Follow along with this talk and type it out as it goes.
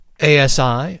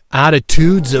ASI,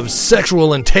 Attitudes of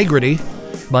Sexual Integrity.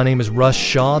 My name is Russ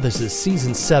Shaw. This is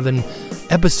Season 7,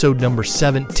 Episode number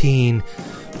 17.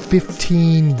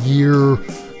 15-year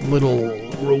little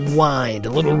rewind, a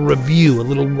little review, a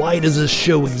little why does this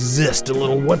show exist, a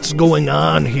little what's going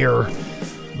on here.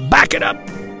 Back it up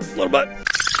a little bit.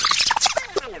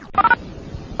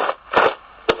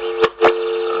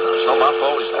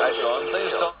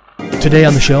 Today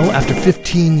on the show, after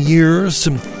 15 years,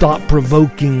 some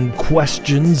thought-provoking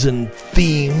questions and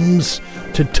themes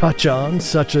to touch on,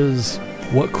 such as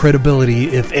what credibility,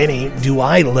 if any, do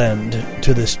I lend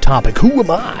to this topic? Who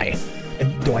am I?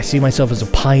 And do I see myself as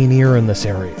a pioneer in this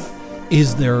area?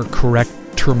 Is there correct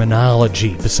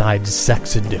terminology besides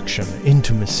sex addiction,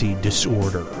 intimacy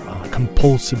disorder,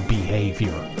 compulsive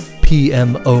behavior,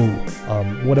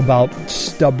 PMO? What about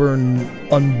stubborn,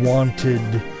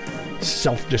 unwanted,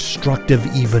 self-destructive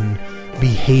even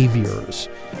behaviors?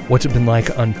 What's it been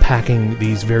like unpacking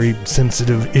these very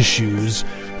sensitive issues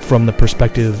from the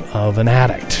perspective of an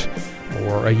addict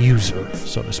or a user,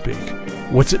 so to speak?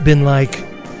 What's it been like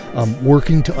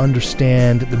working to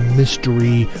understand the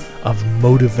mystery of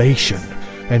motivation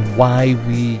and why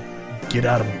we get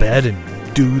out of bed and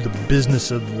do the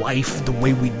business of life the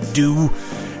way we do?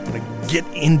 I'm going to get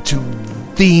into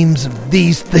themes of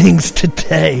these things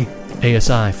today.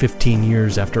 ASI, 15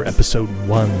 years after Episode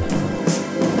 1.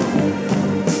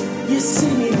 You see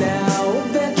me now,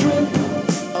 veteran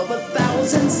of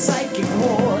 1,000 psychic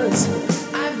wars.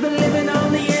 I've been living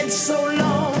on the edge so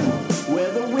long,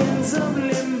 where the winds of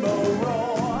limbo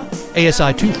roar.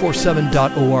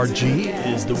 ASI247.org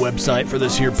is the website for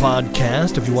this here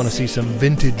podcast if you want to see some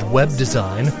vintage web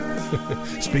design.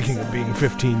 Speaking of being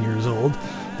 15 years old,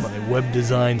 my web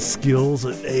design skills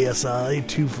at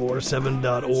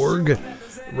ASI247.org,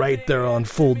 right there on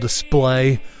full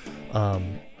display.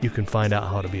 You can find out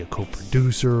how to be a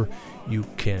co-producer. You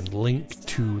can link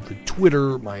to the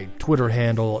Twitter, my Twitter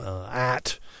handle,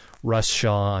 at Russ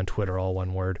Shaw on Twitter, all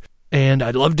one word. And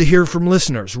I'd love to hear from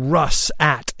listeners. Russ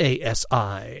at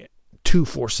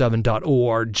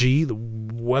ASI247.org. The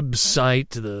website,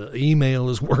 the email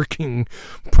is working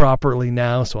properly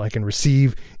now, so I can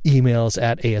receive emails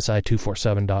at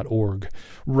ASI247.org.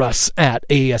 Russ at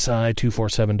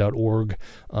ASI247.org.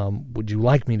 Would you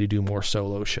like me to do more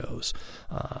solo shows?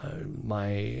 My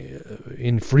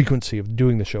infrequency of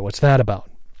doing the show, what's that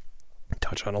about?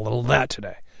 Touch on a little of that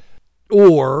today.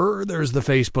 Or there's the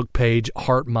Facebook page,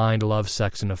 Heart, Mind, Love,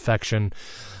 Sex, and Affection.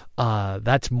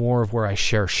 That's more of where I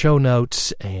share show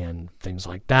notes and things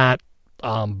like that.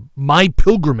 My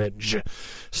Pilgrimage,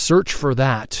 search for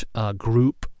that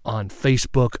group on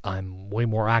Facebook. I'm way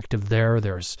more active there.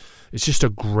 It's just a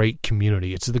great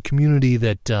community. It's the community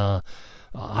that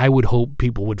I would hope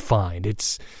people would find.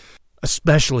 It's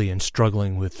especially in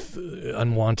struggling with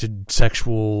unwanted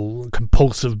sexual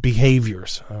compulsive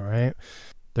behaviors, all right?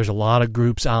 There's a lot of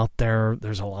groups out there.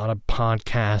 There's a lot of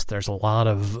podcasts. There's a lot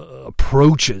of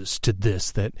approaches to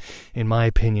this that, in my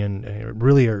opinion,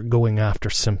 really are going after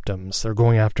symptoms. They're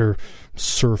going after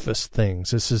surface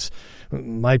things.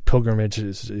 My pilgrimage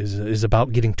is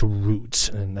about getting to roots,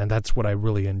 and that's what I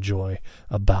really enjoy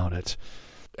about it.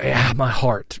 Yeah, my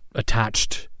heart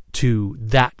attached to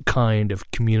that kind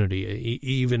of community,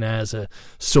 even as a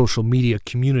social media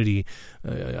community.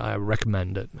 I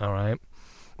recommend it, all right?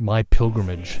 My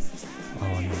Pilgrimage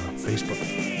on Facebook.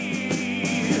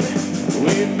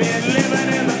 We've been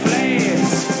living in the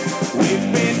flames.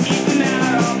 We've been eating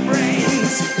out our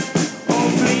brains.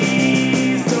 Oh,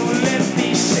 please don't let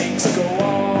these shakes go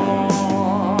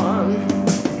on.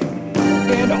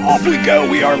 And off we go.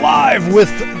 We are live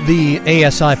with the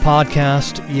ASI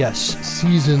podcast. Yes,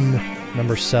 season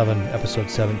number 7, episode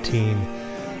 17.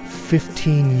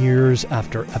 15 years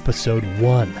after episode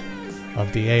 1.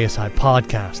 Of the ASI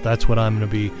podcast. That's what I'm going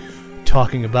to be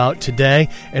talking about today.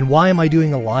 And why am I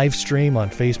doing a live stream on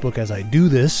Facebook as I do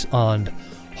this on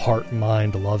Heart,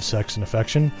 Mind, Love, Sex, and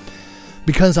Affection?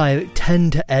 Because I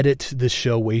tend to edit this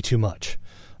show way too much.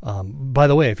 By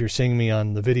the way, if you're seeing me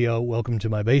on the video, welcome to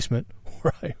my basement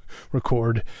where I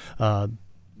record the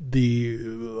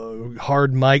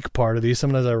hard mic part of these.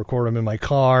 Sometimes I record them in my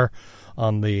car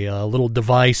on the little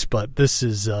device, but this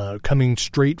is coming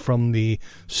straight from the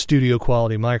studio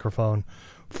quality microphone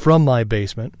from my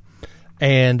basement.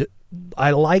 And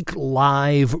I like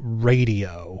live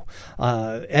radio.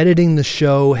 Editing the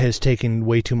show has taken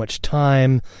way too much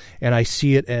time, and I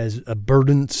see it as a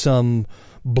burdensome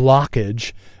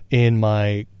blockage in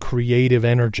my creative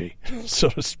energy, so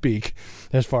to speak,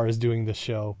 as far as doing the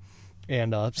show.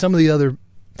 And some of the other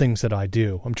things that I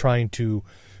do. I'm trying to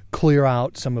clear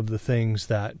out some of the things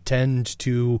that tend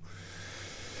to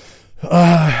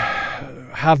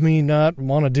have me not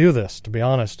want to do this, to be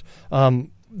honest.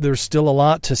 There's still a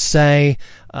lot to say.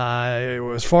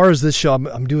 As far as this show,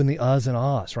 I'm doing the uhs and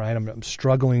ahs, right? I'm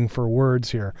struggling for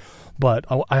words here. But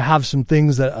I have some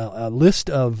things, a list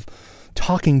of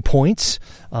talking points,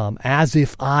 as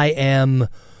if I am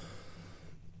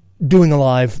doing a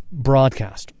live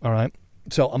broadcast, all right?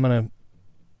 So I'm going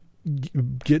to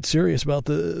get serious about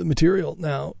the material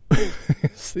now.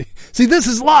 See, this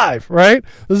is live, right?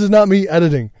 This is not me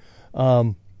editing.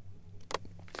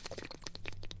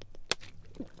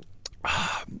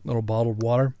 Little bottled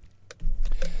water.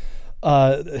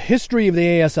 History of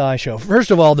the ASI show.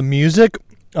 First of all, the music.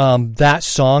 That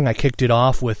song, I kicked it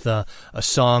off with a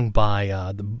song by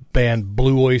the band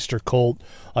Blue Oyster Cult.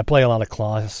 I play a lot of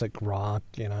classic rock,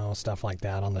 stuff like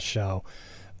that on the show.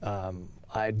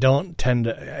 I don't tend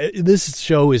to... This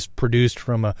show is produced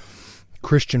from a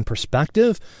Christian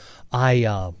perspective.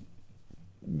 I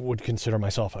would consider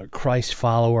myself a Christ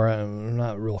follower. I'm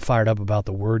not real fired up about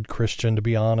the word Christian, to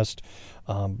be honest.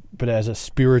 But as a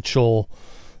spiritual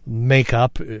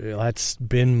makeup, that's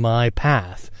been my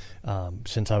path.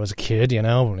 Since I was a kid,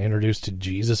 introduced to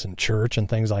Jesus and church and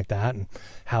things like that, and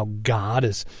how God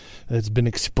has been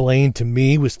explained to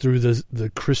me was through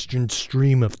the Christian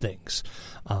stream of things.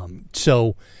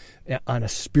 So on a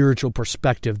spiritual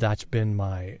perspective, that's been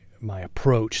my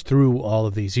approach through all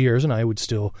of these years, and I would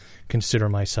still consider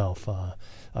myself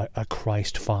a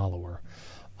Christ follower.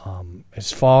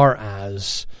 As far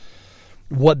as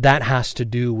what that has to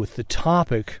do with the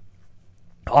topic,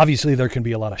 obviously there can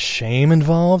be a lot of shame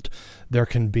involved. There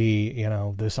can be,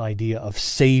 this idea of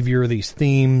Savior, these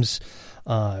themes,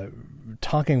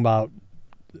 talking about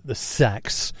the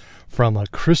sex from a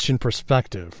Christian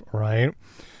perspective, right?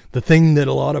 The thing that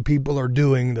a lot of people are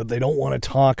doing that they don't want to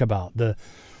talk about.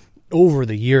 Over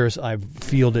the years, I've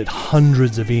fielded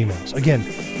hundreds of emails. Again,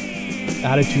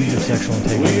 Attitudes of Sexual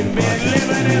Integrity, the podcast is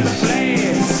 15 years.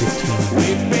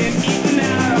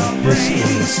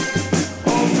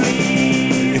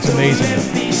 It's amazing that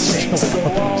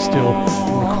I'm still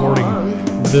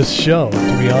recording this show,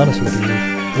 to be honest with you.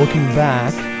 Looking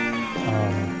back,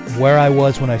 where I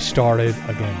was when I started,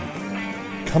 again,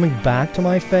 coming back to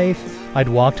my faith, I'd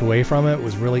walked away from it,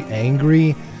 was really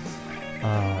angry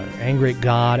at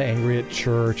God, angry at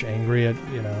church, angry at,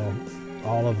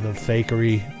 all of the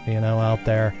fakery, out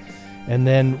there. And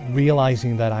then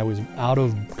realizing that I was out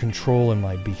of control in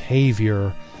my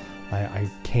behavior, I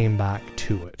came back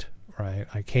to it, right?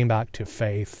 I came back to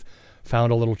faith,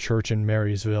 found a little church in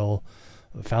Marysville,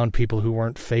 found people who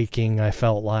weren't faking, I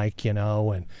felt like,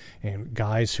 and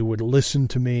guys who would listen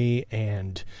to me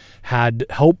and had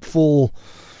helpful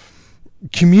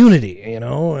community,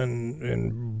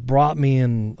 and brought me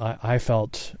in, I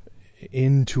felt,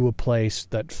 into a place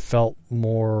that felt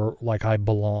more like I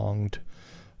belonged,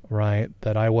 right?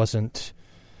 That I wasn't,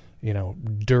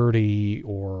 dirty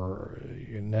or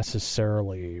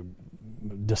necessarily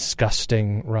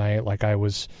disgusting, right? Like I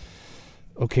was,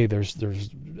 okay, there's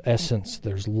essence,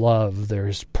 there's love,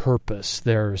 there's purpose,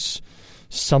 there's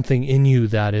something in you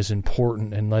that is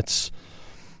important, and let's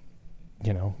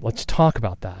talk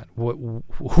about that.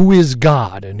 Who is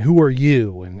God, and who are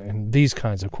you, and these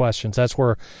kinds of questions. That's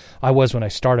where I was when I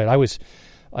started. I was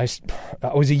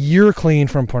a year clean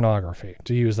from pornography,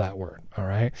 to use that word, all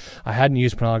right? I hadn't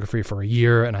used pornography for a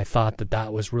year, and I thought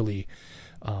that was really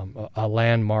a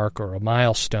landmark or a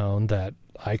milestone that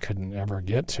I couldn't ever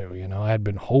get to. I had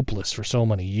been hopeless for so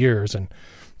many years and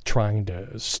trying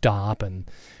to stop and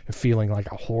feeling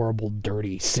like a horrible,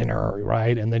 dirty sinner,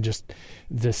 right? And then just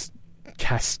this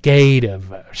cascade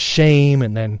of shame,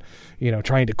 and then,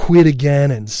 trying to quit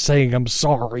again and saying I'm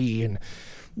sorry, and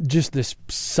just this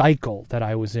cycle that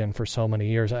I was in for so many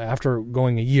years. After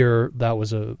going a year, that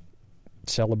was a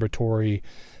celebratory,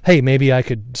 hey, maybe I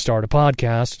could start a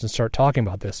podcast and start talking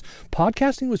about this.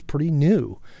 Podcasting was pretty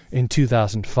new in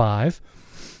 2005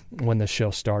 when the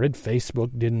show started.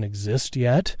 Facebook didn't exist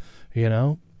yet,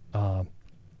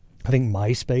 I think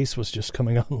MySpace was just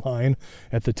coming online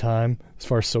at the time as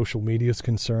far as social media is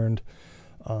concerned.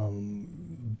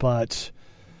 But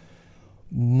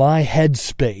my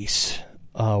headspace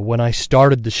when I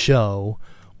started the show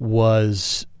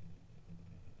was,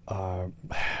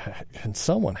 can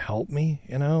someone help me?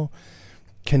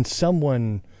 Can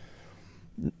someone,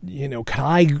 can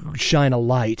I shine a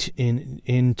light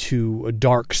into a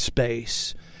dark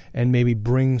space and maybe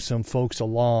bring some folks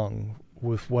along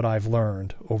with what I've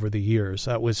learned over the years?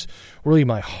 That was really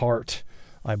my heart,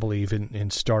 I believe,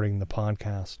 in starting the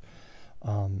podcast.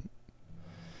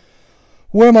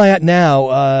 Where am I at now?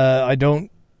 I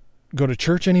don't go to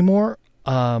church anymore.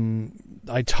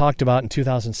 I talked about in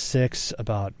 2006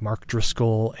 about Mark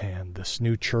Driscoll and this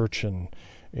new church in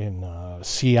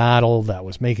Seattle that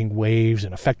was making waves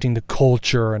and affecting the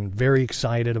culture, and very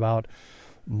excited about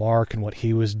Mark and what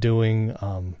he was doing.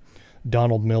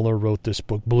 Donald Miller wrote this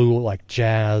book, Blue Like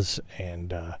Jazz,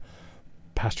 and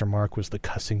Pastor Mark was the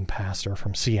cussing pastor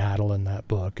from Seattle in that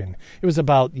book. And it was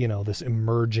about, this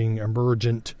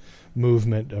emergent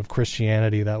movement of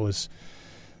Christianity that was,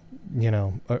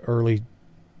 early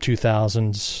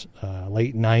 2000s,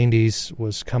 late 90s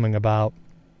was coming about.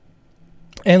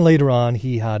 And later on,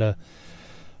 he had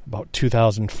about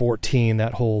 2014,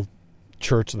 that whole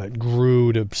church that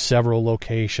grew to several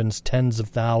locations, tens of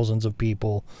thousands of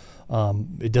people.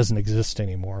 It doesn't exist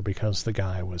anymore because the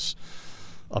guy was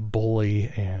a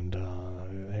bully and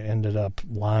ended up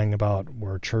lying about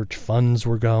where church funds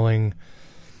were going.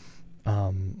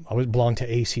 I belonged to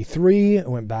AC3. I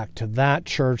went back to that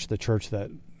church, the church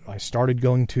that I started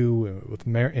going to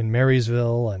in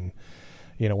Marysville. And,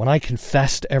 when I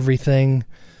confessed everything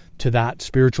to that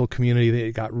spiritual community,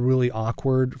 it got really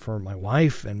awkward for my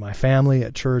wife and my family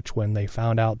at church when they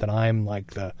found out that I'm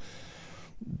like the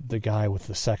guy with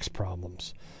the sex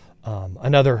problems.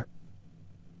 Another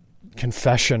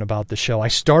confession about the show. I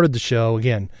started the show,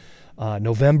 again,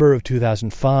 November of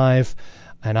 2005,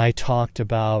 and I talked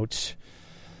about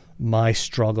my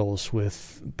struggles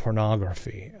with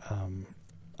pornography.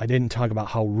 I didn't talk about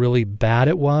how really bad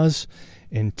it was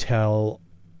until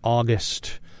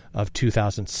August of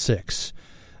 2006,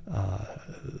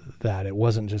 that it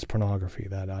wasn't just pornography,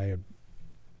 that I had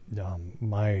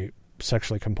my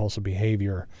sexually compulsive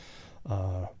behavior,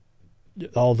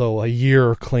 although a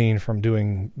year clean from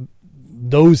doing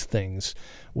those things,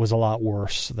 was a lot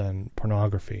worse than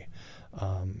pornography.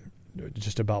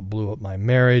 Just about blew up my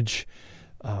marriage.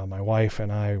 My wife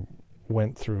and I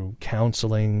went through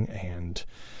counseling, and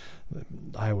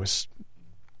I was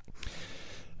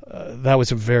that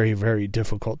was a very, very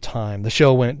difficult time. The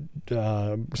show went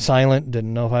silent.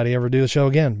 Didn't know if I'd ever do the show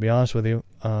again, to be honest with you.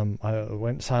 I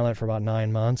went silent for about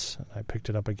 9 months. I picked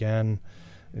it up again.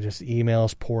 Just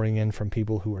emails pouring in from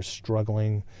people who are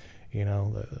struggling.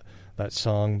 That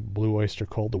song, Blue Oyster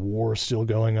Cult, The War is Still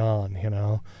Going On,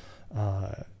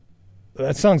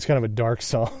 that song's kind of a dark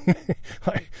song.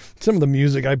 Some of the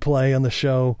music I play on the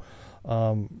show,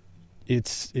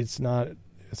 it's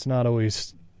not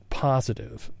always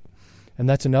positive. And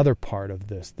that's another part of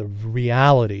this, the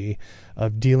reality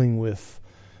of dealing with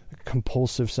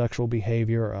compulsive sexual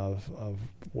behavior, of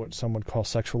what some would call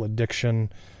sexual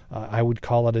addiction. I would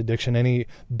call it addiction. Any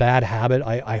bad habit,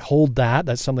 I hold that.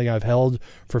 That's something I've held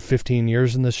for 15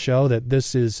 years in this show, that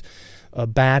this is a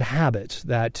bad habit,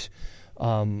 that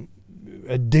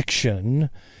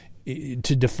addiction,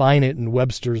 to define it in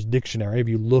Webster's dictionary, if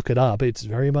you look it up, it's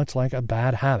very much like a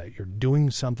bad habit. You're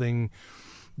doing something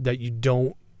that you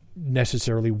don't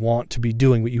necessarily want to be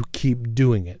doing, but you keep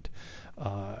doing it.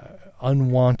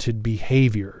 Unwanted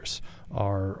behaviors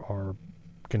are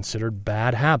considered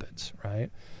bad habits, right?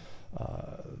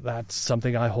 That's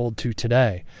something I hold to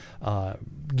today.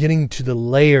 Getting to the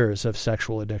layers of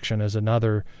sexual addiction is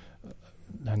another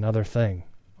thing,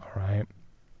 all right?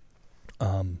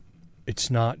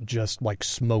 It's not just like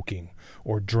smoking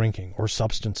or drinking or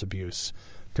substance abuse,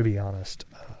 to be honest.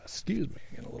 Excuse me,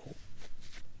 I get a little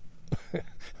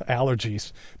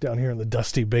allergies down here in the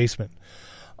dusty basement.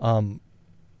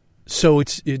 So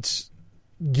it's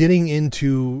getting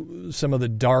into some of the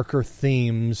darker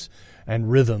themes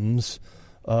and rhythms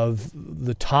of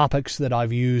the topics that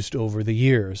I've used over the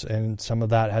years, and some of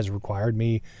that has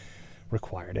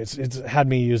it's had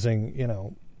me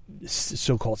using,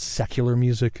 so-called secular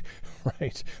music,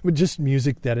 right? But just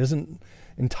music that isn't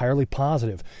entirely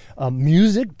positive.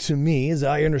 Music, to me, as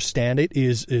I understand it,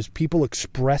 is people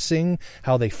expressing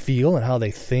how they feel and how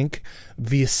they think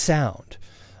via sound,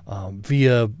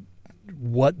 via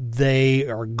what they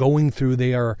are going through.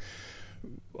 They are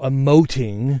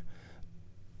emoting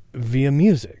via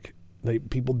music.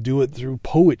 People do it through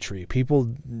poetry. People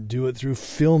do it through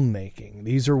filmmaking.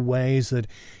 These are ways that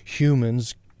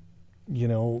humans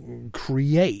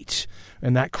create,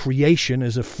 and that creation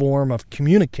is a form of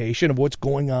communication of what's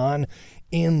going on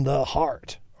in the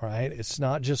heart, right? It's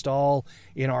not just all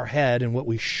in our head and what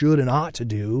we should and ought to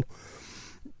do.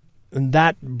 And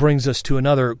that brings us to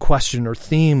another question or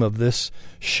theme of this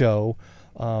show.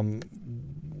 What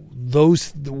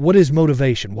is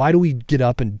motivation? Why do we get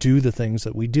up and do the things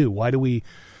that we do? Why do we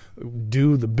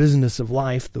do the business of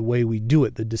life the way we do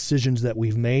it? The decisions that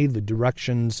we've made, the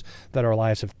directions that our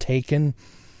lives have taken,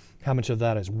 how much of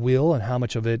that is will and how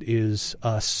much of it is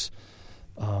us,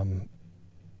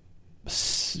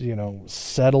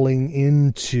 settling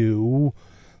into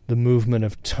the movement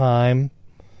of time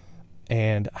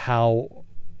and how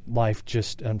life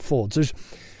just unfolds.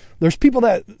 There's people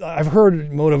that I've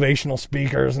heard, motivational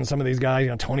speakers and some of these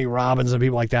guys, Tony Robbins and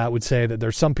people like that would say that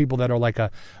there's some people that are like a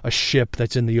ship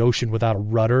that's in the ocean without a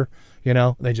rudder,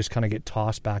 they just kind of get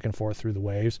tossed back and forth through the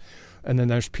waves. And then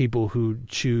there's people who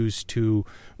choose to,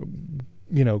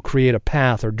 create a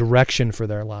path or direction for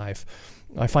their life.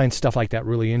 I find stuff like that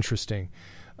really interesting.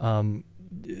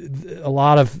 A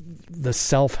lot of the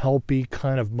self-helpy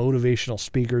kind of motivational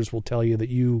speakers will tell you that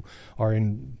you are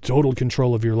in total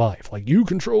control of your life. Like, you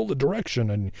control the direction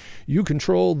and you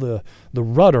control the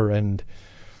rudder. And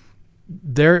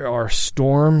there are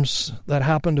storms that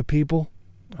happen to people,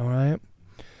 all right?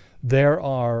 There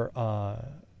are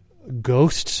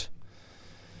ghosts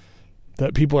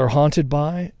that people are haunted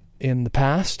by in the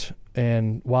past.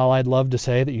 And while I'd love to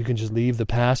say that you can just leave the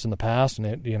past in the past and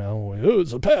it,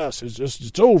 it's the past,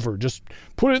 it's over. Just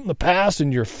put it in the past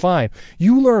and you're fine.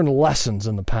 You learn lessons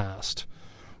in the past.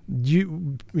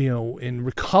 In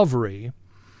recovery,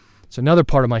 it's another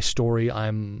part of my story.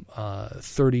 I'm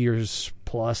 30 years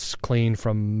plus clean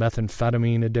from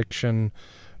methamphetamine addiction,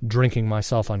 drinking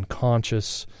myself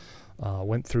unconscious.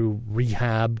 Went through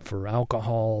rehab for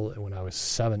alcohol when I was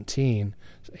 17.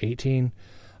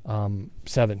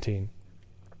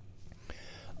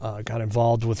 Got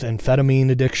involved with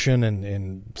amphetamine addiction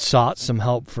and sought some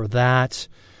help for that.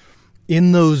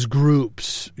 In those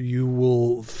groups, you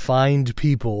will find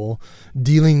people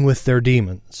dealing with their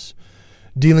demons,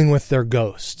 dealing with their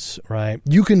ghosts, right?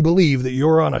 You can believe that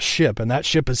you're on a ship and that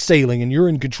ship is sailing and you're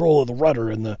in control of the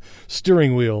rudder and the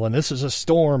steering wheel and this is a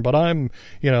storm, but I'm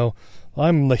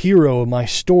the hero of my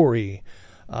story.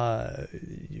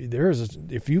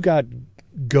 If you got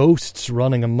ghosts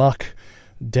running amok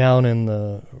down in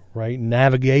the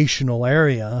navigational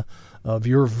area of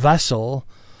your vessel,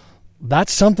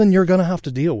 that's something you're going to have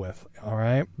to deal with. All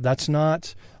right.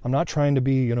 I'm not trying to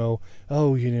be,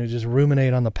 just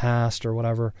ruminate on the past or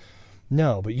whatever.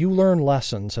 No, but you learn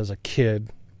lessons as a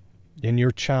kid in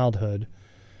your childhood.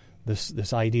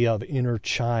 This idea of inner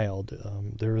child.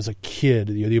 There is a kid,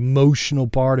 the emotional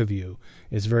part of you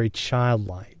is very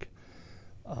childlike.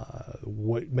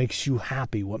 What makes you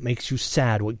happy, what makes you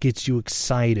sad, what gets you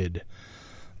excited.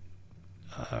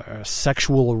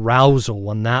 Sexual arousal,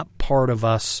 when that part of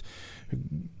us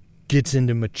gets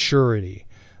into maturity,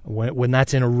 when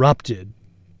that's interrupted,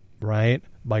 right,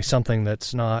 by something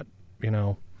that's not,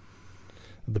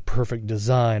 the perfect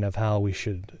design of how we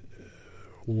should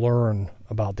learn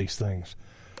about these things.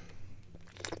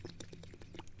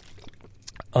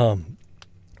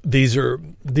 These are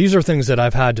things that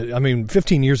I've had to,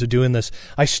 15 years of doing this,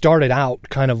 I started out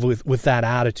kind of with that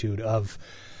attitude of,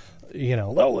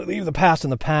 leave the past in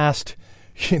the past.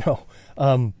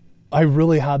 I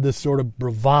really had this sort of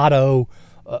bravado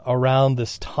around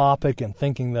this topic and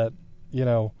thinking that,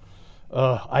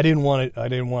 I didn't want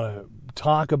to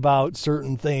talk about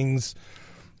certain things.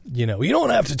 You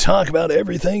don't have to talk about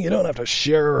everything. You don't have to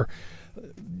share.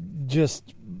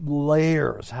 Just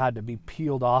layers had to be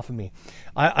peeled off of me.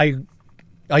 I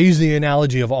use the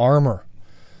analogy of armor.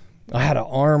 I had an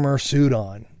armor suit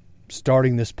on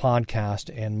starting this podcast,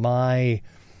 and my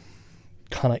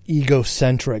kind of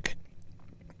egocentric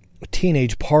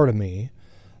teenage part of me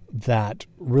that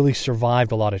really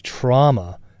survived a lot of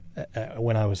trauma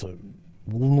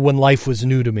when life was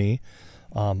new to me.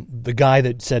 The guy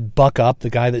that said, buck up, the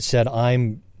guy that said,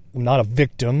 I'm not a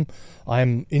victim,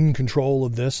 I'm in control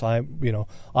of this, I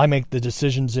make the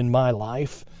decisions in my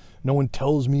life, no one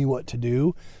tells me what to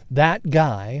do. That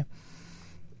guy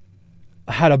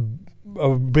had a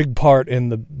big part in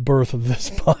the birth of this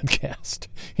podcast,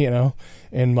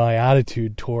 and my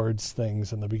attitude towards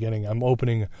things in the beginning. I'm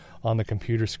opening on the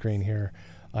computer screen here,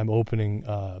 I'm opening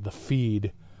the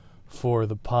feed for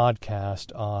the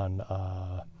podcast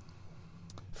on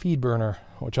FeedBurner,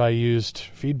 which I used.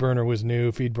 FeedBurner was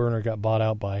new. FeedBurner got bought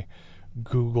out by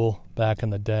Google back in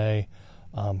the day.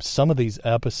 Some of these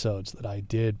episodes that I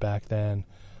did back then,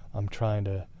 I'm trying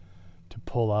to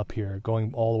pull up here,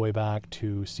 going all the way back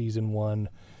to season 1,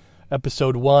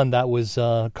 episode 1. That was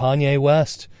Kanye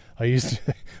West. I used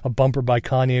a bumper by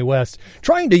Kanye West,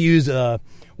 trying to use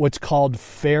what's called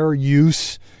fair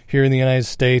use here in the United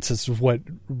States. This is what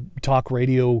talk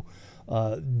radio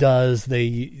does.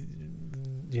 They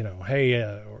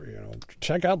hey,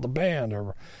 check out the band.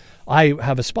 Or I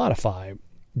have a Spotify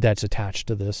that's attached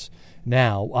to this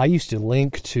now. I used to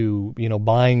link to,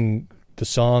 buying the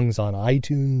songs on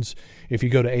iTunes. If you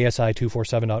go to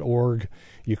asi247.org,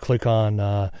 you click on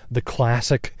the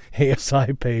classic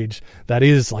ASI page that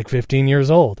is like 15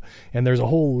 years old. And there's a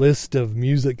whole list of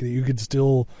music that you could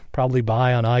still probably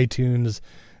buy on iTunes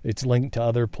It's linked to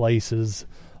other places.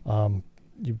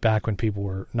 Back when people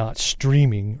were not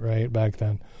streaming, right, back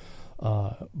then.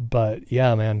 But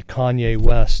yeah, man, Kanye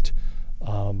West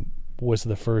was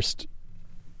the first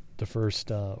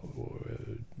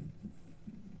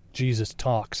Jesus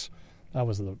Talks. That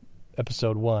was the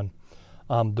episode 1.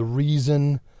 The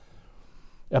Reason,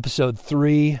 episode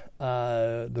 3,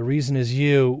 The Reason Is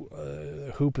You.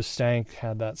 Hoopastank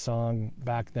had that song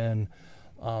back then.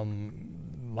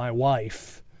 My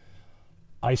wife,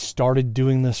 I started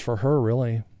doing this for her,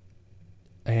 really,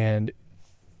 and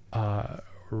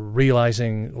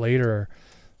realizing later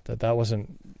that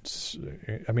wasn't,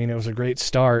 I mean, it was a great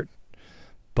start,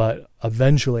 but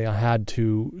eventually I had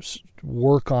to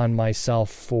work on myself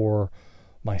for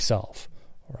myself,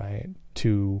 right?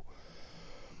 To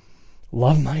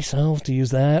love myself, to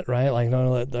use that, right? Like,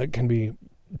 no, that can be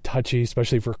touchy,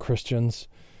 especially for Christians.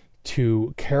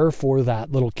 To care for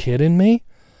that little kid in me,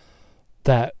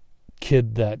 that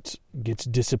kid that gets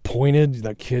disappointed,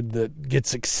 that kid that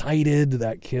gets excited,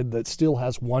 that kid that still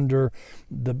has wonder,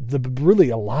 the really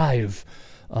alive,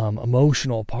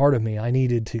 emotional part of me. I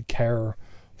needed to care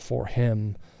for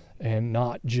him and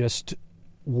not just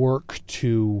work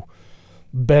to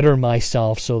better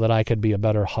myself so that I could be a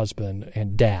better husband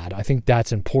and dad. I think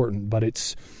that's important,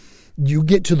 but you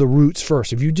get to the roots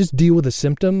first. If you just deal with the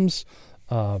symptoms,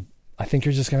 I think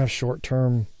you're just going to have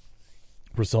short-term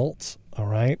results. All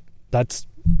right. That's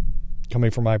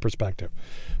coming from my perspective.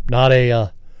 Not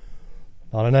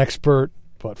an expert,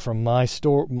 but from my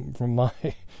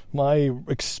my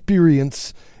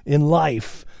experience in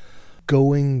life,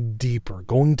 going deeper,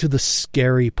 going to the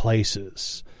scary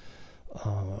places,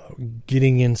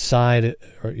 getting inside,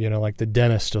 or, like the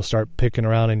dentist will start picking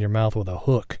around in your mouth with a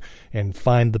hook and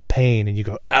find the pain, and you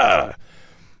go, ah.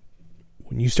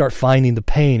 When you start finding the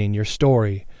pain in your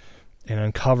story and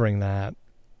uncovering that,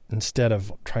 instead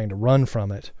of trying to run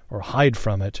from it or hide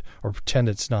from it or pretend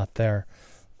it's not there,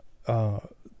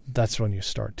 that's when you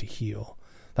start to heal.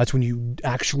 That's when you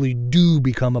actually do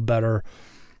become a better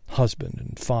husband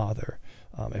and father.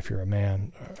 If you're a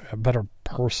man, a better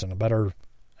person, a better,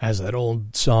 as that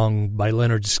old song by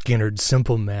Leonard Skinner,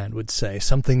 Simple Man, would say,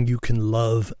 something you can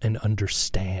love and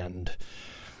understand.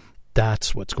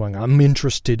 That's what's going on. I'm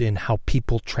interested in how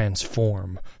people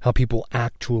transform, how people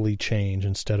actually change,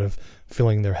 instead of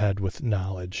filling their head with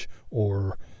knowledge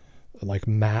or like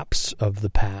maps of the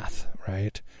path,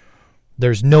 right?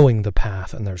 There's knowing the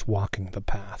path and there's walking the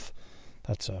path.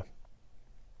 That's a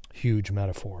huge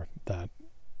metaphor that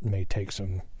may take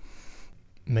some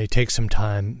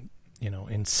time,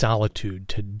 in solitude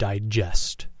to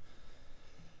digest.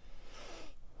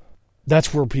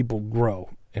 That's where people grow,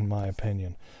 in my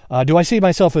opinion. Do I see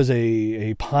myself as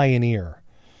a pioneer?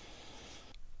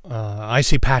 I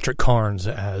see Patrick Carnes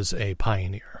as a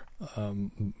pioneer.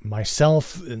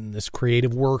 Myself in this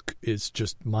creative work is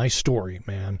just my story,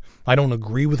 man. I don't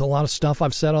agree with a lot of stuff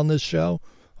I've said on this show.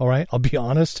 All right, I'll be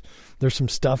honest. There's some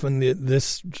stuff in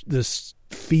this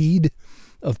feed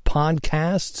of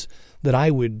podcasts that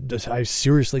I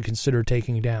seriously consider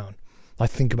taking down. I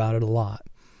think about it a lot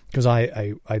because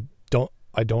I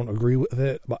don't agree with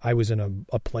it. I was in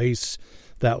a place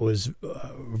that was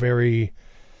very,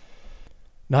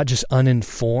 not just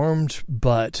uninformed,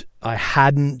 but I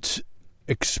hadn't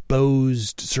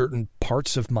exposed certain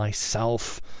parts of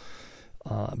myself.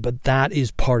 But that is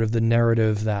part of the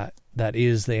narrative that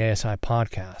is the ASI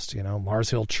podcast. Mars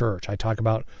Hill Church. I talk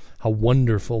about how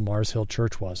wonderful Mars Hill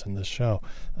Church was in this show.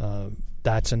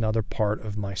 That's another part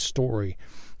of my story.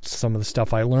 Some of the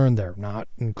stuff I learned there, not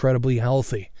incredibly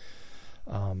healthy.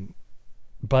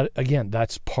 But again,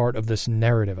 that's part of this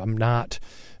narrative. I'm not,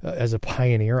 as a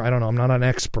pioneer, I don't know, I'm not an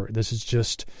expert. This is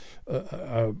just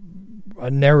a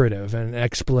narrative, an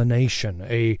explanation,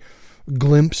 a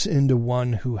glimpse into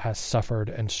one who has suffered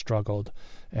and struggled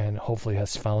and hopefully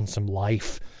has found some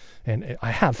life. And I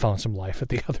have found some life at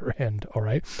the other end, all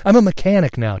right? I'm a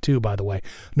mechanic now, too, by the way.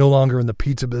 No longer in the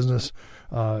pizza business,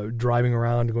 driving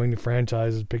around, going to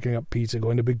franchises, picking up pizza,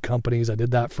 going to big companies. I did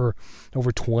that for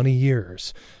over 20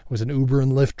 years. I was an Uber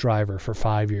and Lyft driver for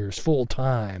 5 years,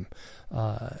 full-time.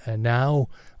 And now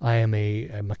I am a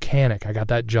mechanic. I got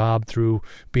that job through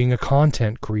being a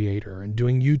content creator and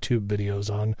doing YouTube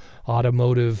videos on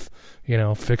automotive,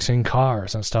 fixing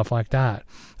cars and stuff like that.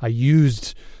 I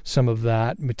used some of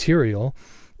that material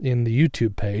in the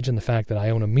YouTube page, and the fact that I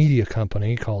own a media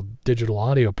company called Digital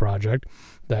Audio Project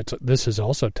that this is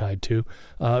also tied to.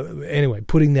 Anyway,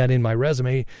 putting that in my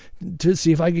resume to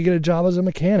see if I could get a job as a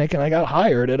mechanic, and I got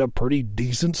hired at a pretty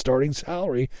decent starting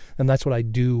salary, and that's what I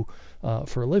do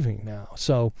for a living now.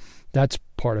 So that's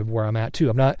part of where I'm at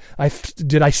too.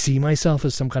 Did I see myself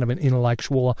as some kind of an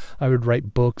intellectual? I would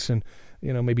write books and,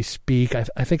 maybe speak.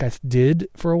 I think I did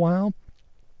for a while.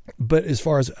 But as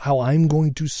far as how I'm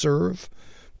going to serve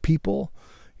people,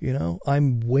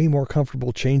 I'm way more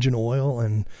comfortable changing oil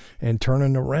and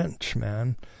turning a wrench,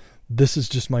 man. This is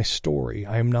just my story.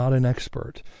 I am not an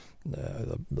expert.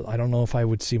 I don't know if I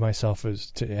would see myself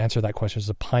to answer that question as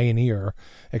a pioneer,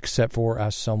 except for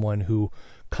as someone who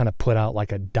kind of put out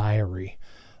like a diary.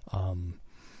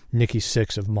 Nikki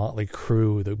Sixx of Motley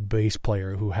Crue, the bass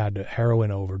player who had a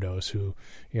heroin overdose, who,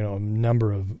 a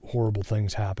number of horrible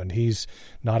things happened. He's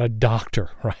not a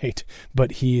doctor, right?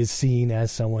 But he is seen as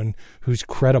someone who's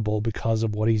credible because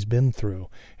of what he's been through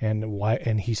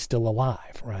and he's still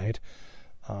alive, right?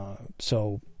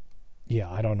 So yeah,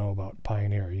 I don't know about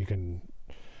pioneer.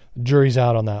 Jury's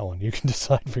out on that one. You can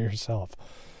decide for yourself.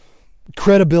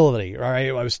 Credibility, all right?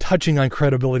 I was touching on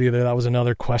credibility. That was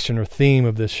another question or theme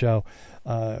of this show.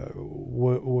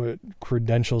 What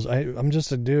credentials? I'm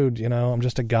just a dude, I'm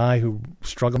just a guy who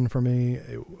struggling for me.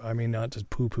 I mean, not to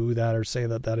poo-poo that or say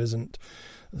that isn't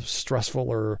stressful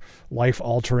or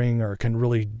life-altering or can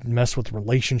really mess with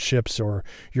relationships or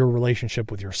your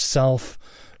relationship with yourself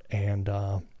and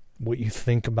what you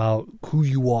think about who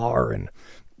you are. And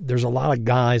there's a lot of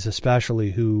guys especially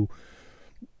who,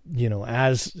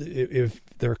 if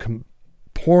their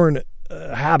porn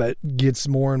habit gets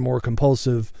more and more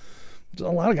compulsive, a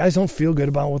lot of guys don't feel good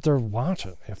about what they're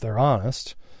watching, if they're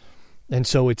honest. And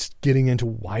so it's getting into,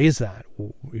 why is that?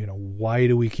 Why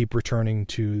do we keep returning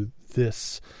to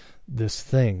this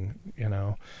thing?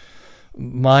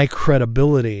 My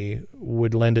credibility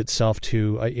would lend itself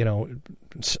to,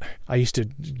 I used to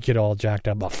get all jacked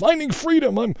up about finding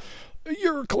freedom. I'm a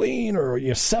year clean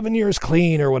or 7 years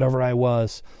clean or whatever I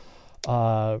was.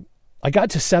 I got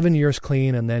to 7 years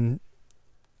clean and then,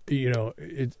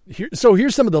 so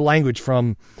here's some of the language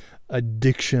from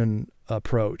addiction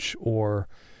approach or,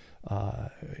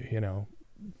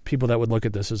 people that would look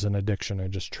at this as an addiction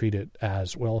and just treat it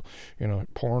as, well,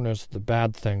 porn is the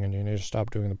bad thing and you need to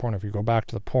stop doing the porn. If you go back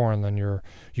to the porn, then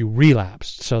you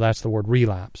relapsed. So that's the word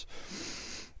relapse.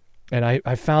 And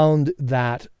I found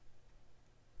that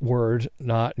word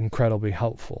not incredibly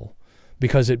helpful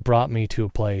because it brought me to a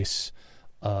place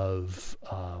of,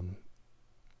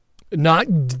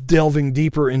 not delving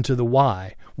deeper into the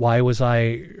why. Why was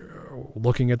I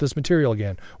looking at this material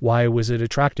again? Why was it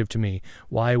attractive to me?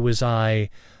 Why was I,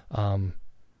 I'm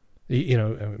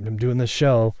doing this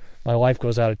show. My wife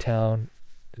goes out of town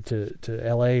to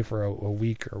LA for a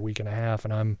week or a week and a half,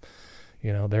 and I'm,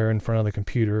 there in front of the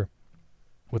computer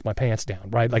with my pants down,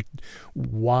 right? Like,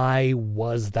 why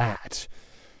was that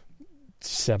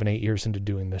 7-8 years into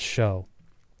doing this show?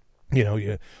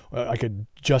 I could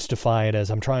justify it as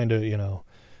I'm trying to,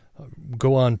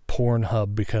 go on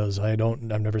Pornhub because I've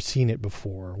never seen it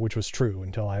before, which was true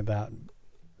until that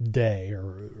day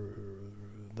or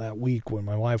that week when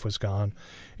my wife was gone.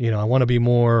 I want to be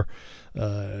more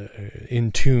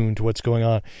in tune to what's going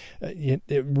on.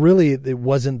 It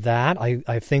wasn't that.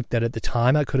 I think that at the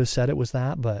time I could have said it was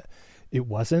that, but it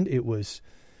wasn't. It was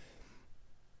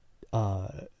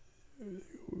the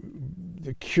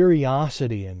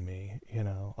curiosity in me.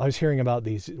 I was hearing about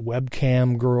these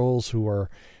webcam girls who are,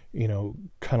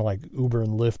 kind of like Uber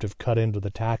and Lyft have cut into the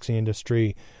taxi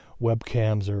industry.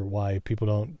 Webcams are why people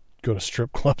don't go to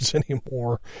strip clubs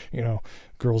anymore.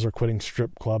 Girls are quitting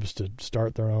strip clubs to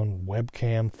start their own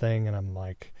webcam thing. And I'm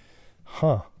like,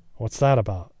 what's that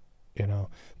about?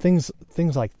 Things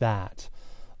like that.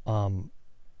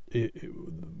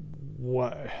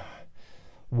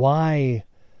 Why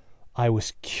I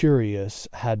was curious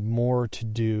had more to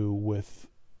do with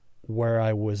where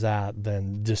I was at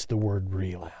than just the word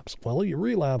relapse. Well, you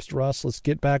relapsed, Russ. Let's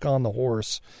get back on the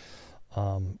horse.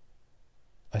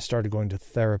 I started going to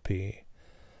therapy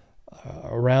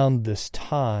around this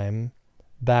time,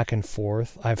 back and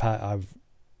forth. I've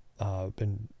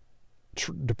been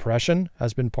depression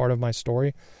has been part of my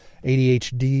story.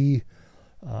 ADHD,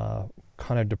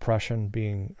 kind of depression,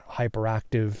 being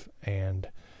hyperactive, and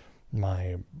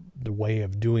the way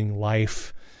of doing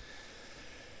life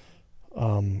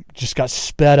just got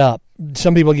sped up.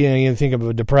 Some people, you think of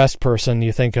a depressed person,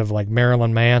 you think of like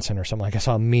Marilyn Manson or something. Like I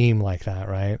saw a meme like that,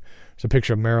 right? It's a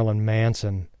picture of Marilyn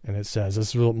Manson, and it says,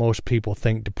 "This is what most people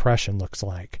think depression looks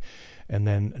like." And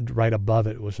then right above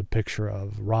it was a picture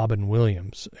of Robin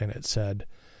Williams, and it said,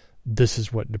 "This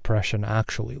is what depression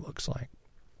actually looks like."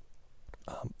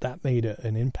 That made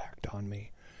an impact on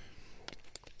me.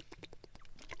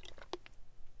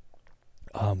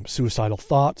 Suicidal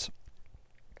thoughts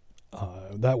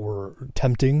that were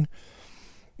tempting.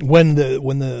 when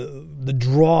the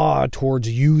draw towards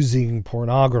using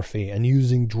pornography and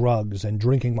using drugs and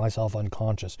drinking myself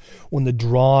unconscious, when the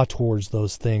draw towards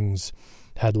those things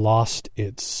had lost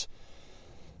its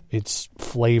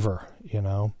flavor,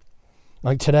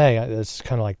 like today, it's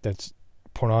kind of like that's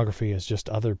pornography is just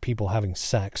other people having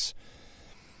sex.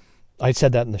 I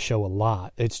said that in the show a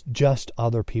lot. It's just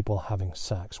other people having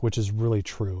sex, which is really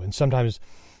true. And sometimes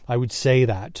I would say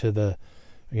that to the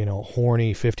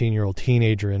horny 15-year-old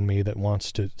teenager in me that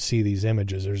wants to see these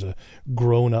images. There's a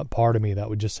grown-up part of me that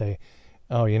would just say,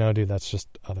 oh, dude, that's just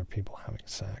other people having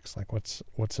sex. Like, what's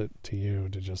it to you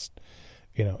to just,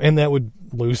 and that would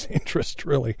lose interest,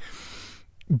 really.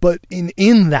 But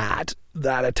in that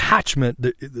attachment,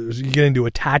 you get into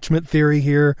attachment theory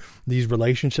here, these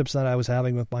relationships that I was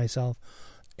having with myself,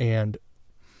 and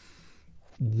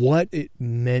what it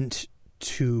meant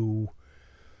to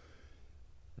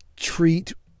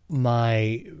treat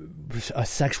a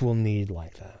sexual need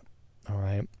like that. All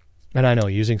right. And I know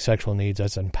using sexual needs,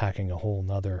 that's unpacking a whole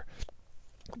nother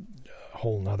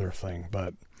thing.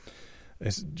 But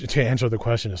to answer the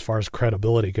question, as far as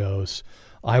credibility goes,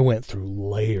 I went through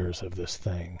layers of this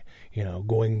thing,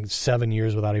 going 7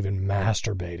 years without even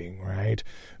masturbating, right?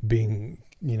 Being,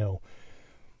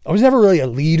 I was never really a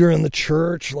leader in the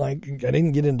church. Like, I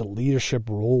didn't get into leadership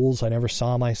roles. I never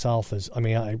saw myself as,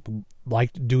 I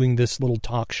liked doing this little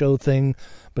talk show thing,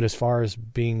 but as far as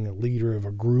being a leader of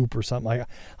a group or something,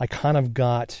 I kind of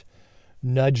got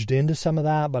nudged into some of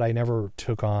that, but I never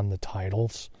took on the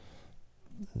titles,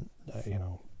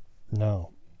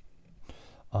 no.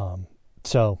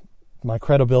 So my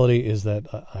credibility is that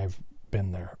I've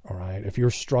been there. All right. If you're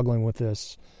struggling with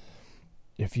this,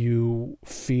 if you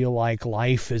feel like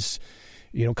life is,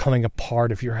 coming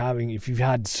apart, if you've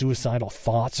had suicidal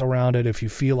thoughts around it, if you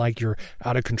feel like you're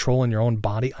out of control in your own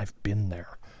body, I've been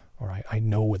there. All right. I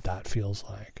know what that feels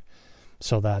like.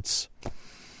 So that's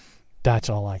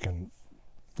all I can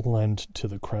lend to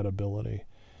the credibility.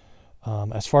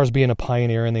 As far as being a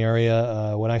pioneer in the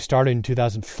area, when I started in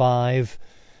 2005,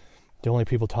 the only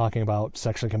people talking about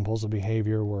sexually compulsive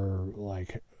behavior were,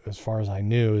 like, as far as I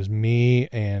knew, is me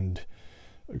and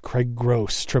Craig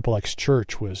Gross. Triple X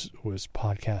Church was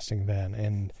podcasting then,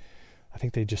 and I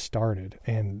think they just started.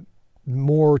 And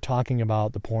more talking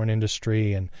about the porn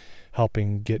industry and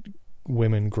helping get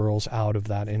women, girls out of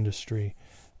that industry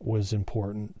was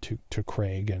important to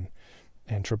Craig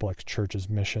and Triple X Church's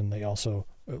mission. They also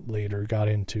later got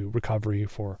into recovery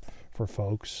for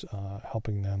folks,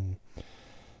 helping them,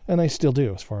 and they still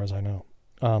do, as far as I know.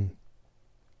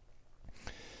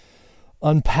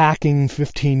 Unpacking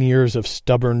 15 years of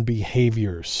stubborn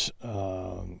behaviors,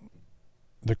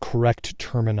 the correct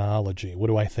terminology. What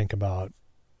do I think about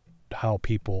how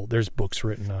people? There's books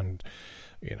written on,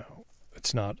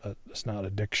 it's not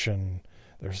addiction.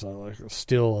 There's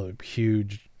still a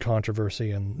huge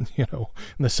controversy in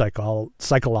the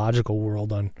psychological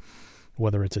world on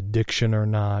whether it's addiction or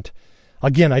not.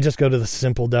 Again, I just go to the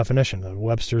simple definition, the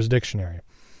Webster's Dictionary.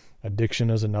 Addiction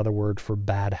is another word for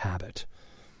bad habit.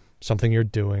 Something you're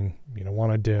doing, you don't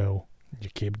want to do, you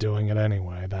keep doing it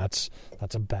anyway. That's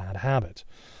a bad habit.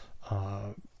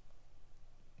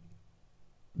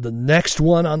 The next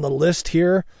one on the list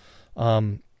here,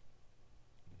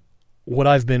 what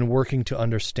I've been working to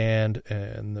understand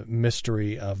and the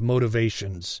mystery of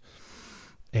motivations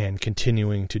and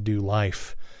continuing to do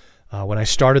life. When I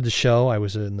started the show, I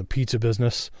was in the pizza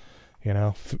business.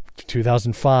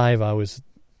 2005,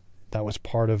 that was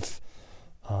part of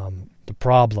the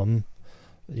problem.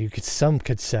 Some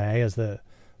could say, as the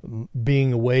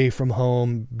being away from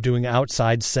home, doing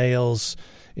outside sales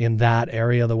in that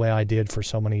area the way I did for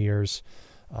so many years.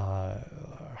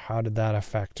 How did that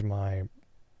affect my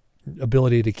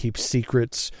ability to keep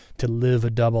secrets, to live a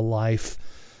double life?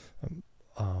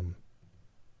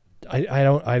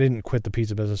 I didn't quit the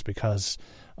pizza business because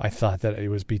I thought that it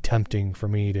would be tempting for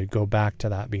me to go back to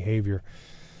that behavior.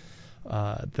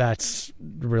 That's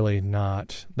really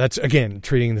not. That's, again,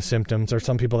 treating the symptoms. There's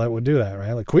some people that would do that,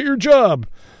 right? Like, quit your job,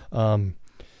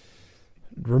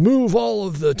 remove all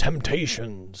of the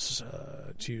temptations,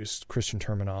 to use Christian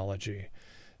terminology.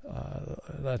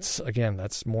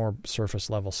 That's more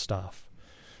surface level stuff.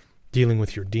 Dealing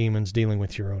with your demons, dealing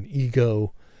with your own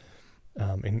ego.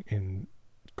 In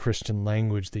Christian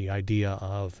language, the idea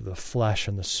of the flesh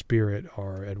and the spirit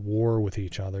are at war with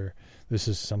each other. This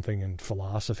is something in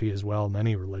philosophy as well.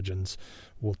 Many religions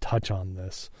will touch on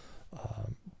this.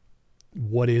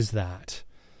 What is that?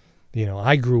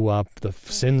 I grew up, the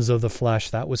sins of the flesh,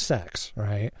 that was sex,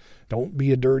 right? Don't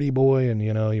be a dirty boy and,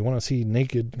 you want to see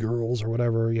naked girls or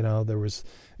whatever, it was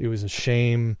a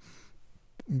shame.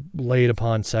 laid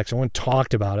upon sex. No one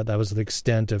talked about it. That was the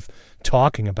extent of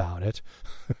talking about it.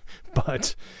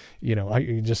 But,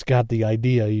 you just got the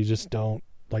idea. You just don't,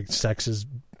 sex is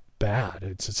bad.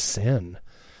 It's a sin.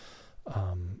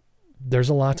 There's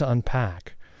a lot to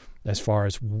unpack as far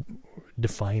as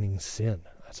defining sin.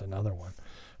 That's another one.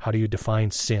 How do you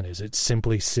define sin? Is it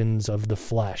simply sins of the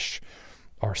flesh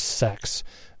or sex?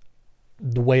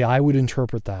 The way I would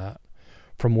interpret that,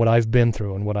 from what I've been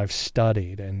through and what I've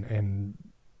studied, and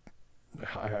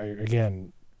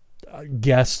again,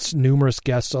 numerous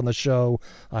guests on the show.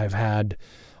 I've had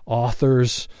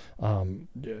authors,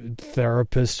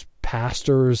 therapists,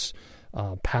 pastors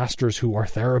who are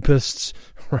therapists,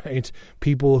 right?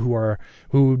 People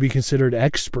who would be considered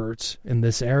experts in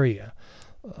this area.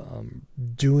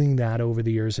 Doing that over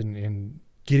the years and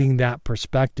getting that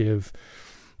perspective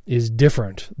is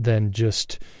different than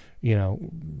just,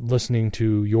 listening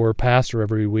to your pastor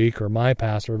every week or my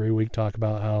pastor every week talk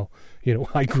about how,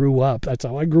 I grew up. That's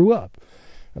how I grew up.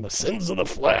 And the sins of the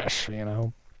flesh,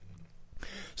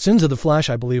 Sins of the flesh,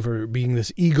 I believe, are being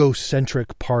this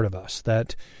egocentric part of us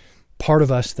that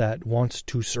wants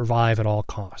to survive at all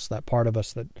costs, that part of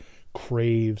us that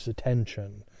craves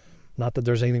attention. Not that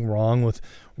there's anything wrong with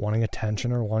wanting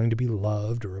attention or wanting to be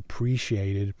loved or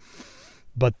appreciated,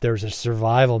 but there's a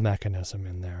survival mechanism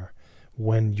in there.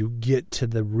 When you get to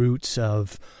the roots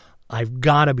of, I've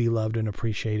got to be loved and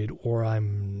appreciated or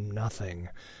I'm nothing,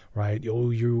 right?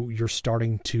 You're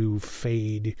starting to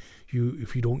fade.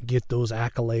 If you don't get those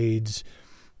accolades,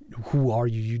 who are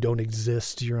you? You don't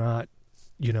exist. You're not,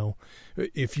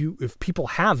 if people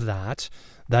have that,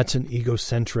 that's an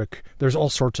egocentric. There's all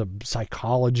sorts of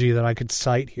psychology that I could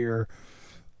cite here.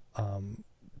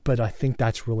 But I think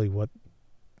that's really what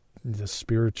the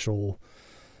spiritual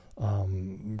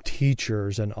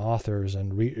teachers and authors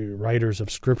and writers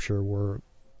of Scripture were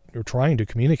trying to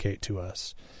communicate to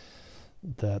us.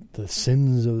 That the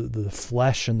sins of the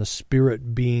flesh and the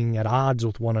spirit being at odds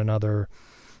with one another,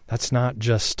 that's not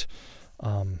just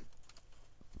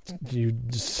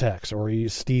sex or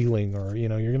stealing or, you're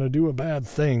going to do a bad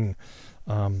thing.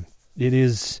 It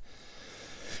is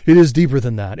deeper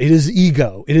than that. It is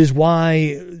ego. It is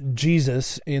why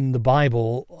Jesus in the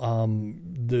Bible,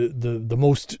 the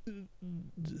most,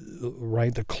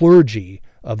 right, the clergy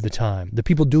of the time, the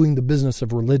people doing the business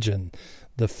of religion,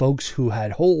 the folks who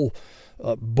had whole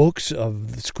books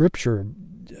of Scripture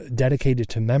dedicated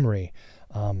to memory,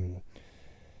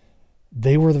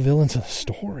 they were the villains of the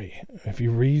story. If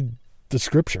you read the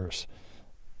Scriptures,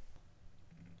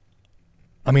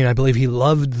 I believe he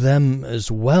loved them as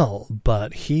well,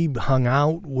 but he hung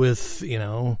out with,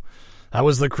 that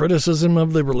was the criticism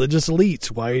of the religious elites.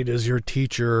 Why does your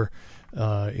teacher,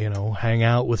 hang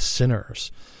out with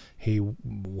sinners? He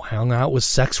hung out with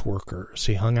sex workers.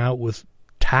 He hung out with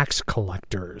tax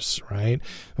collectors, right?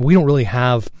 And we don't really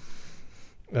have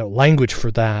language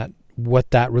for that,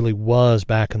 what that really was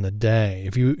back in the day.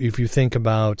 If you think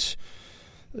about,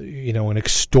 an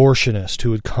extortionist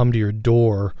who would come to your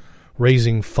door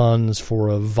raising funds for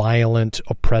a violent,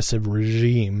 oppressive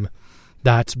regime,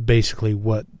 that's basically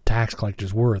what tax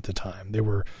collectors were at the time. They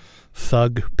were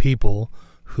thug people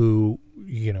who,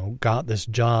 got this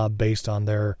job based on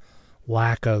their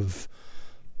lack of,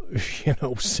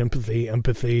 sympathy,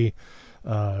 empathy.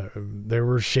 They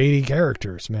were shady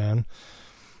characters, man.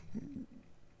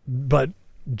 But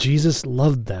Jesus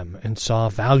loved them and saw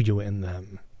value in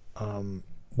them,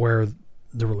 where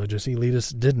the religious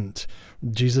elitists didn't.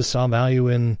 Jesus saw value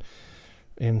in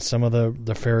some of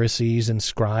the Pharisees and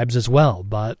scribes as well.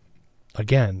 But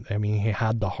again, he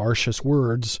had the harshest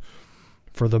words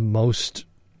for the most,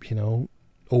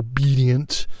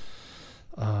 obedient,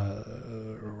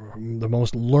 the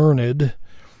most learned.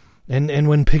 And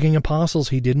when picking apostles,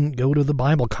 he didn't go to the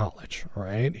Bible college,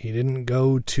 right? He didn't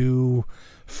go to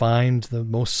find the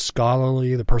most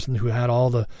scholarly, the person who had all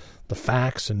the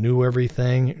facts and knew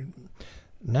everything.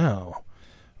 No.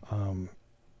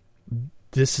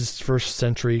 This is first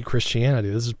century Christianity.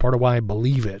 This is part of why I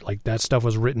believe it. That stuff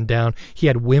was written down. He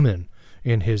had women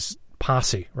in his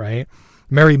posse, right?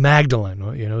 Mary Magdalene,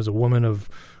 is a woman of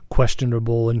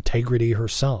questionable integrity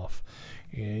herself.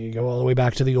 You go all the way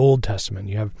back to the Old Testament.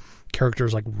 You have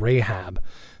characters like Rahab,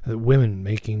 women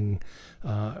making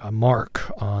a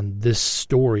mark on this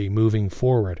story moving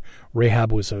forward.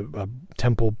 Rahab was a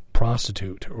temple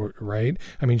prostitute, right?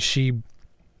 She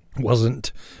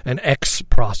wasn't an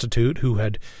ex-prostitute who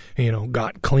had,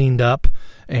 got cleaned up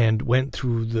and went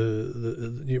through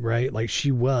the right?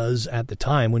 She was at the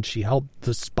time when she helped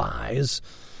the spies,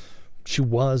 she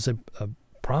was a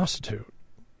prostitute.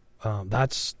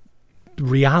 That's the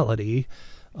reality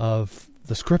of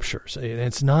the Scriptures.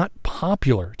 It's not possible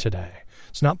popular today.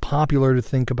 It's not popular to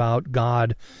think about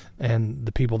God and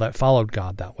the people that followed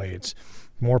God that way. It's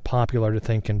more popular to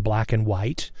think in black and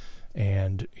white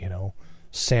and,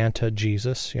 Santa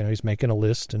Jesus. He's making a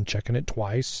list and checking it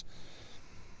twice.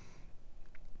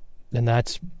 And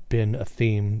that's been a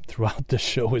theme throughout the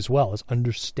show as well, is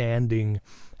understanding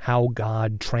how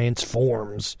God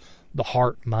transforms the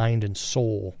heart, mind, and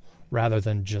soul rather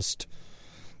than just,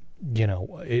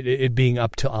 it being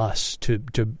up to us to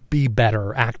be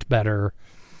better, act better,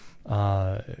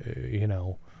 run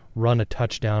a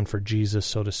touchdown for Jesus,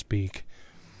 so to speak,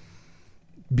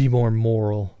 be more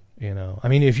moral,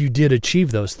 if you did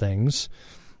achieve those things,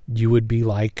 you would be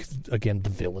like, again, the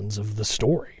villains of the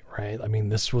story, right?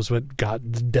 This was what got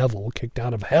the devil kicked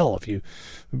out of hell, if you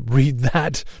read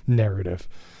that narrative.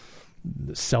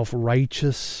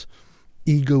 Self-righteous,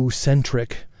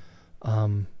 egocentric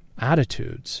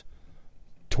attitudes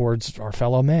towards our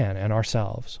fellow man and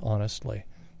ourselves, honestly.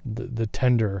 The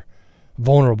tender,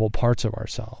 vulnerable parts of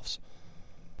ourselves.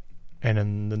 And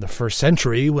in the first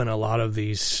century, when a lot of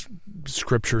these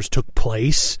scriptures took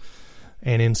place,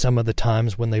 and in some of the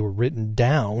times when they were written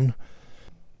down,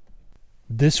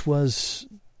 this was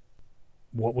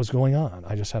what was going on.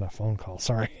 I just had a phone call,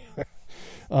 sorry.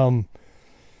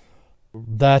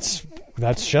 That's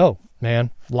show,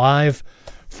 man. Live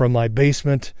from my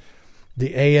basement,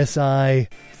 the ASI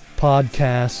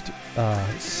podcast,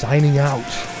 signing out.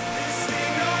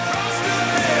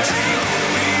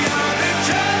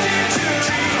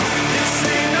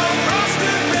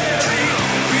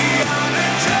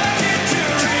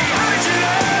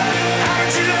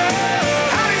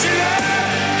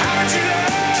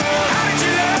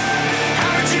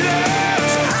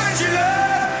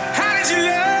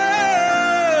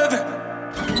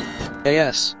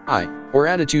 ASI, or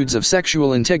Attitudes of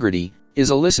Sexual Integrity, is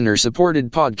a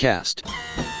listener-supported podcast.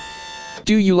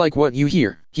 Do you like what you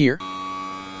hear here?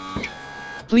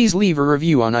 Please leave a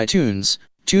review on iTunes,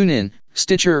 TuneIn,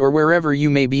 Stitcher, or wherever you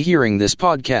may be hearing this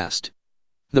podcast.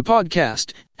 The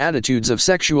podcast, Attitudes of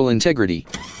Sexual Integrity,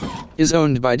 is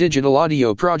owned by Digital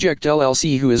Audio Project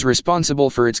LLC, who is responsible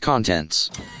for its contents.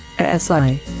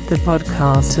 ASI, the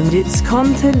podcast and its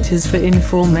content is for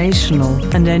informational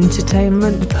and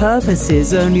entertainment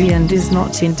purposes only and is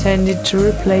not intended to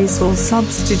replace or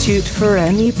substitute for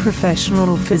any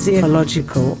professional,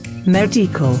 physiological,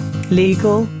 medical,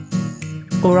 legal,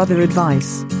 or other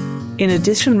advice. In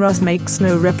addition, Russ makes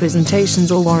no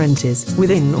representations or warranties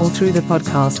within or through the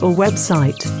podcast or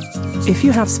website. If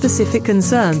you have specific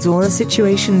concerns or a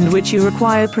situation in which you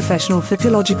require professional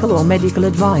physiological or medical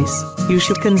advice, you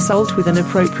should consult with an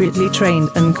appropriately trained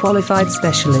and qualified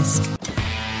specialist.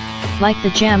 Like the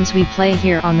jams we play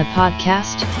here on the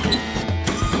podcast?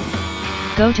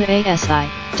 Go to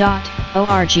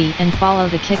asi.org and follow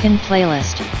the Kickin'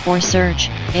 playlist, or search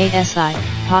ASI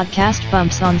Podcast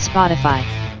Bumps on Spotify.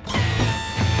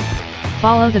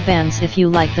 Follow the bands if you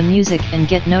like the music and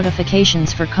get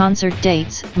notifications for concert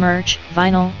dates, merch,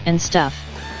 vinyl, and stuff.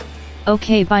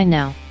 Okay, bye now.